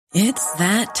It's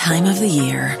that time of the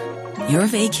year. Your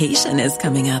vacation is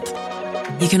coming up.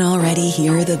 You can already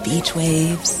hear the beach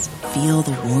waves, feel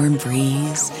the warm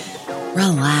breeze,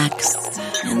 relax,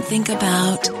 and think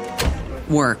about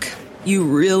work. You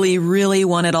really, really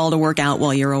want it all to work out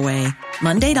while you're away.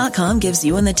 Monday.com gives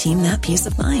you and the team that peace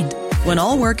of mind. When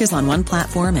all work is on one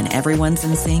platform and everyone's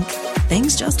in sync,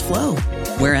 things just flow.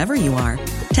 Wherever you are,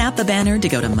 tap the banner to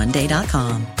go to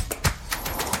Monday.com.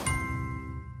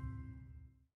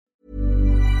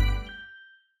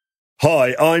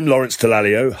 Hi, I'm Lawrence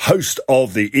Dallaglio, host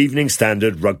of the Evening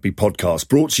Standard Rugby Podcast,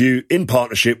 brought to you in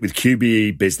partnership with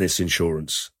QBE Business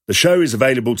Insurance. The show is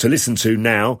available to listen to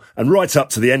now and right up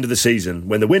to the end of the season,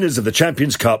 when the winners of the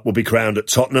Champions Cup will be crowned at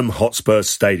Tottenham Hotspur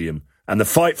Stadium, and the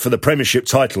fight for the Premiership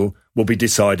title will be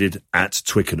decided at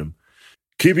Twickenham.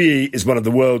 QBE is one of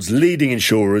the world's leading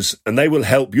insurers, and they will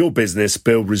help your business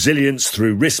build resilience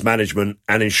through risk management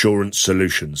and insurance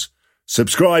solutions.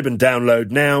 Subscribe and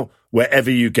download now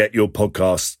wherever you get your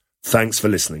podcasts. Thanks for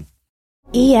listening.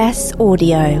 ES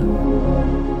Audio.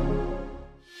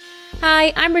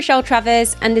 Hi, I'm Rochelle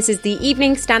Travers, and this is the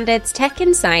Evening Standard's Tech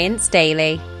and Science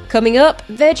Daily. Coming up,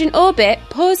 Virgin Orbit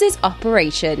pauses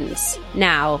operations.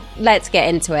 Now, let's get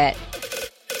into it.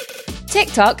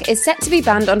 TikTok is set to be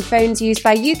banned on phones used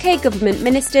by UK government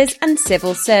ministers and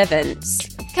civil servants.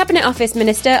 Cabinet Office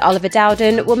Minister Oliver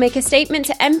Dowden will make a statement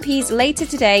to MPs later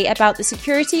today about the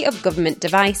security of government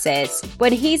devices,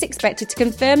 when he's expected to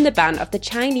confirm the ban of the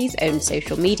Chinese-owned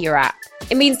social media app.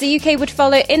 It means the UK would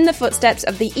follow in the footsteps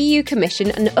of the EU Commission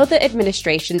and other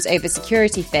administrations over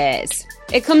security fears.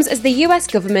 It comes as the US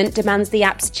government demands the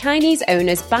app's Chinese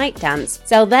owners ByteDance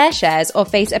sell their shares or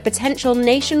face a potential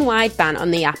nationwide ban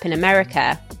on the app in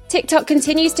America. TikTok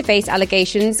continues to face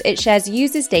allegations it shares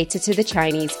users' data to the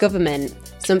Chinese government,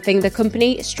 something the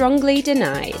company strongly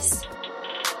denies.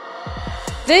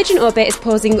 Virgin Orbit is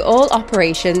pausing all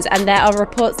operations, and there are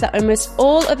reports that almost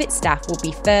all of its staff will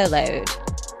be furloughed.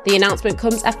 The announcement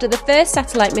comes after the first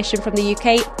satellite mission from the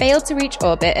UK failed to reach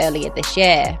orbit earlier this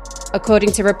year.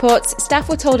 According to reports, staff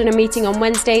were told in a meeting on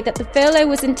Wednesday that the furlough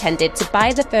was intended to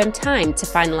buy the firm time to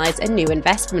finalise a new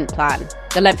investment plan.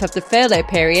 The length of the furlough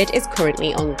period is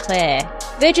currently unclear.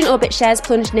 Virgin Orbit shares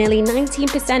plunged nearly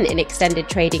 19% in extended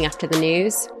trading after the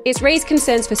news. It's raised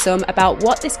concerns for some about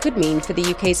what this could mean for the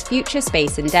UK's future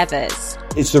space endeavours.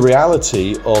 It's the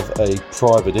reality of a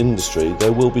private industry.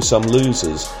 There will be some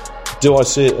losers. Do I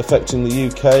see it affecting the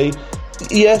UK?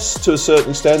 Yes, to a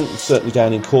certain extent, certainly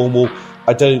down in Cornwall.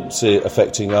 I don't see it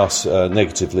affecting us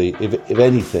negatively. If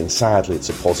anything, sadly, it's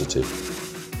a positive.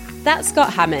 That's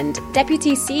Scott Hammond,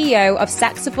 Deputy CEO of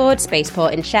Saxford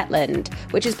Spaceport in Shetland,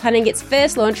 which is planning its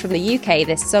first launch from the UK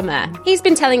this summer. He's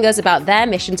been telling us about their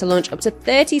mission to launch up to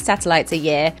 30 satellites a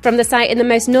year from the site in the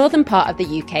most northern part of the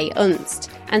UK, Unst,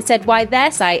 and said why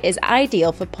their site is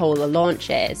ideal for polar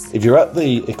launches. If you're at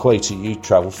the equator, you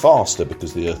travel faster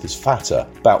because the Earth is fatter,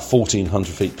 about 1,400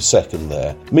 feet per second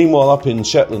there. Meanwhile, up in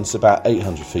Shetland, it's about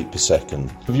 800 feet per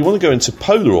second. If you want to go into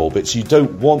polar orbits, you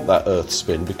don't want that Earth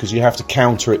spin because you have to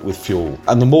counter it with fuel.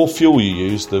 And the more fuel you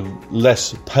use, the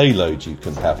less payload you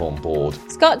can have on board.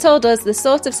 Scott told us the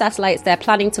sort of satellites they're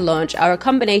planning to launch are a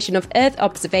combination of Earth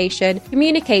observation,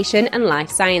 communication and life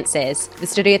sciences, the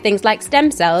study of things like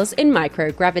stem cells in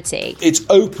microgravity. It's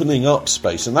opening up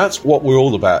space, and that's what we're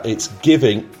all about. It's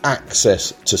giving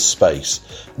access to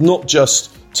space, not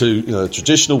just to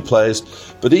traditional players,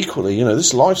 but equally,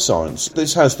 this life science.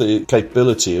 This has the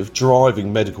capability of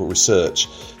driving medical research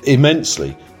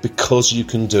immensely because you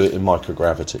can do it in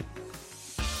microgravity.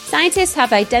 Scientists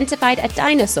have identified a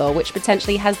dinosaur which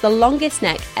potentially has the longest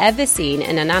neck ever seen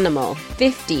in an animal,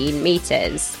 15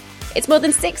 metres. It's more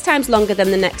than 6 times longer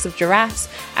than the necks of giraffes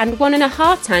and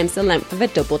 1.5 times the length of a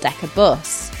double-decker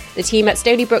bus. The team at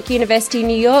Stony Brook University,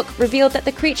 New York, revealed that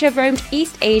the creature roamed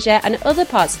East Asia and other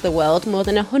parts of the world more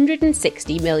than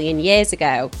 160 million years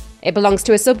ago. It belongs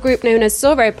to a subgroup known as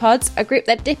sauropods, a group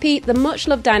that Dippy, the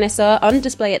much-loved dinosaur on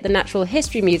display at the Natural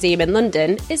History Museum in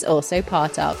London, is also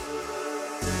part of.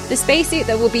 The spacesuit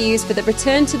that will be used for the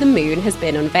return to the moon has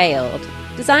been unveiled.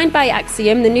 Designed by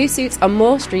Axiom, the new suits are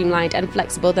more streamlined and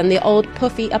flexible than the old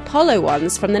puffy Apollo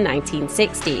ones from the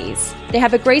 1960s. They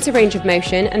have a greater range of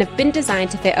motion and have been designed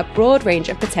to fit a broad range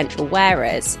of potential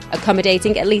wearers,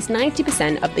 accommodating at least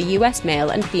 90% of the US male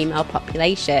and female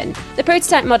population. The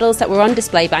prototype models that were on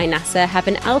display by NASA have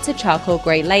an outer charcoal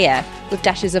grey layer, with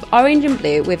dashes of orange and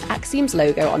blue with Axiom's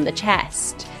logo on the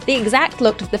chest. The exact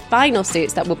look of the final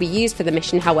suits that will be used for the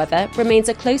mission, however, remains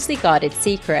a closely guarded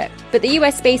secret. But the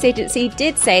US Space Agency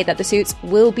did say that the suits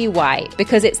will be white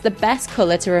because it's the best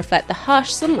colour to reflect the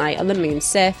harsh sunlight on the moon's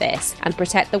surface and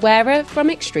protect the wearer from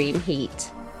extreme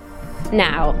heat.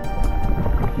 Now,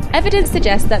 evidence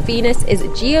suggests that Venus is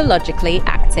geologically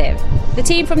active. The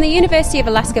team from the University of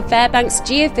Alaska Fairbanks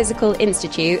Geophysical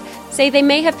Institute say they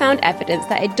may have found evidence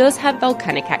that it does have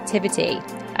volcanic activity,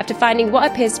 after finding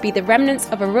what appears to be the remnants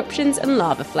of eruptions and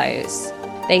lava flows.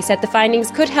 They said the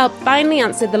findings could help finally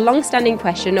answer the long-standing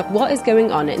question of what is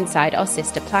going on inside our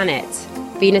sister planet.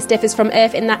 Venus differs from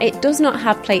Earth in that it does not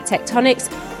have plate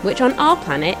tectonics, which on our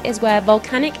planet is where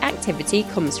volcanic activity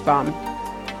comes from.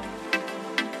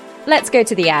 Let's go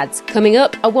to the ads. Coming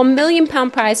up, a £1 million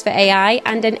prize for AI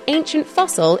and an ancient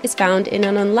fossil is found in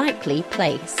an unlikely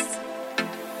place.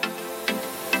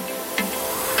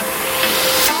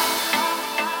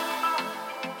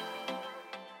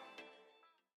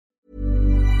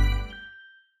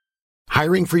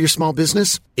 Hiring for your small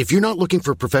business? If you're not looking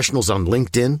for professionals on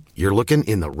LinkedIn, you're looking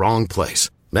in the wrong place.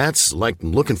 That's like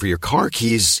looking for your car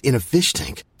keys in a fish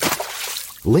tank.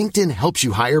 LinkedIn helps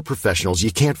you hire professionals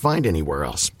you can't find anywhere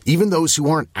else, even those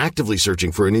who aren't actively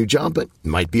searching for a new job but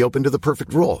might be open to the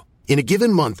perfect role. In a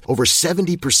given month, over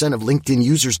 70% of LinkedIn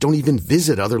users don't even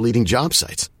visit other leading job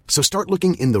sites. So start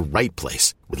looking in the right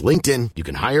place. With LinkedIn, you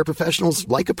can hire professionals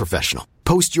like a professional.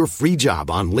 Post your free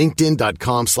job on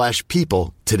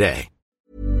linkedin.com/people today.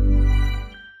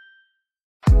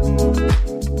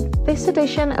 This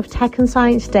edition of Tech and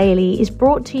Science Daily is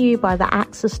brought to you by the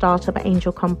AXA Startup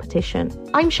Angel Competition.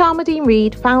 I'm Sharmadean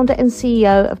Reid, founder and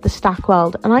CEO of the Stack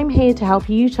World, and I'm here to help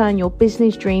you turn your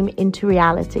business dream into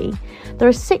reality. There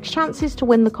are 6 chances to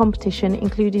win the competition,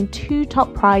 including 2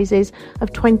 top prizes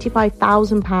of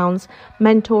 £25,000,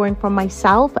 mentoring from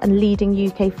myself and leading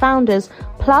UK founders,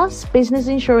 plus business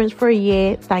insurance for a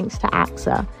year thanks to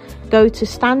AXA. Go to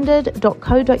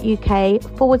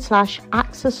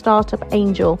standard.co.uk/AXA Startup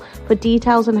Angel for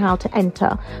details on how to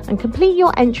enter and complete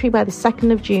your entry by the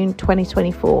 2nd of June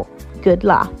 2024. Good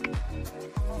luck.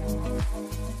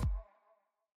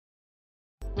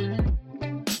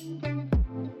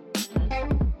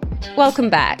 Welcome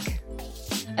back.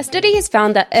 A study has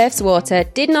found that Earth's water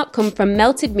did not come from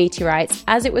melted meteorites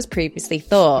as it was previously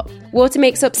thought. Water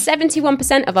makes up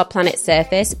 71% of our planet's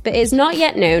surface, but it is not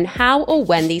yet known how or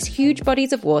when these huge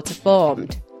bodies of water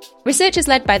formed. Researchers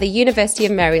led by the University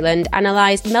of Maryland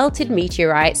analysed melted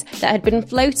meteorites that had been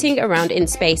floating around in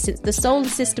space since the solar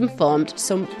system formed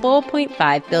some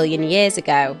 4.5 billion years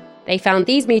ago. They found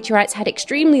these meteorites had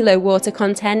extremely low water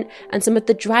content and some of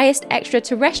the driest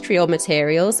extraterrestrial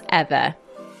materials ever.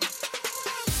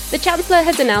 The Chancellor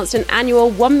has announced an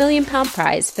annual £1 million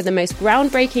prize for the most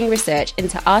groundbreaking research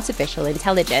into artificial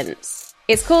intelligence.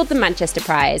 It's called the Manchester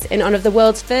Prize in honour of the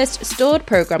world's first stored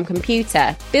programme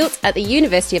computer, built at the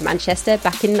University of Manchester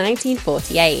back in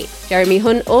 1948. Jeremy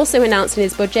Hunt also announced in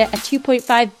his budget a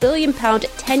 £2.5 billion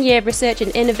 10-year research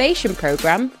and innovation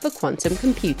programme for quantum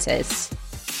computers.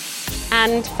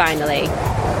 And finally,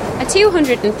 a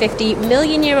 250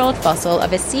 million-year-old fossil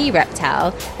of a sea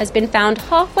reptile has been found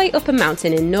halfway up a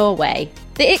mountain in Norway.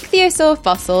 The ichthyosaur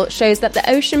fossil shows that the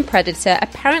ocean predator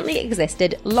apparently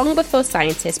existed long before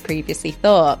scientists previously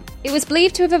thought. It was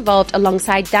believed to have evolved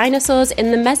alongside dinosaurs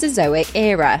in the Mesozoic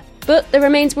era, but the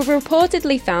remains were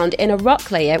reportedly found in a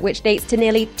rock layer which dates to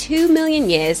nearly 2 million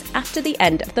years after the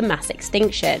end of the mass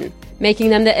extinction,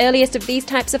 making them the earliest of these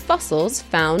types of fossils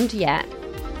found yet.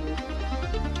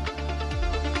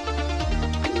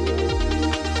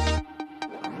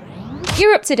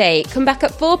 You're up to date. Come back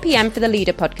at 4 p.m. for the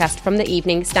Leader podcast from the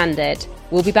Evening Standard.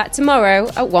 We'll be back tomorrow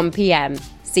at 1 p.m.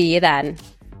 See you then.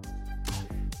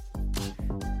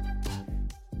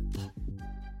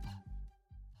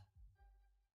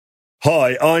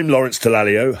 Hi, I'm Lawrence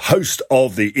Dallaglio, host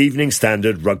of the Evening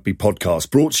Standard Rugby podcast,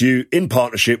 brought to you in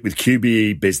partnership with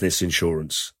QBE Business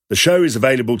Insurance. The show is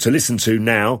available to listen to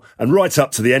now and right up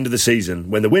to the end of the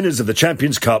season, when the winners of the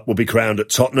Champions Cup will be crowned at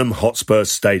Tottenham Hotspur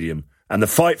Stadium, and the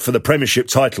fight for the Premiership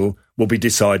title will be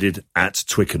decided at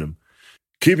Twickenham.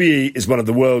 QBE is one of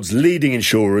the world's leading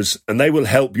insurers, and they will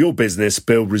help your business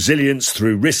build resilience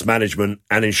through risk management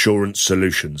and insurance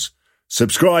solutions.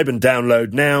 Subscribe and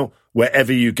download now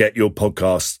wherever you get your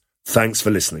podcasts. Thanks for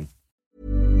listening.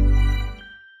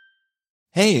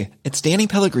 Hey, it's Danny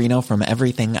Pellegrino from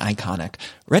Everything Iconic.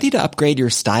 Ready to upgrade your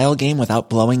style game without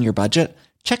blowing your budget?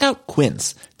 Check out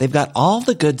Quince. They've got all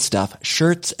the good stuff,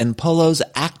 shirts and polos,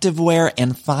 activewear,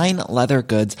 and fine leather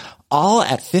goods, all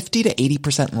at 50 to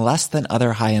 80% less than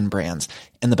other high-end brands.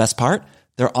 And the best part?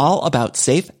 They're all about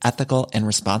safe, ethical, and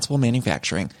responsible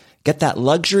manufacturing. Get that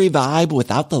luxury vibe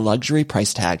without the luxury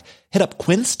price tag. Hit up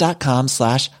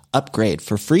quince.com/upgrade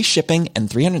for free shipping and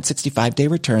 365-day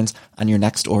returns on your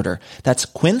next order. That's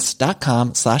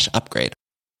quince.com/upgrade.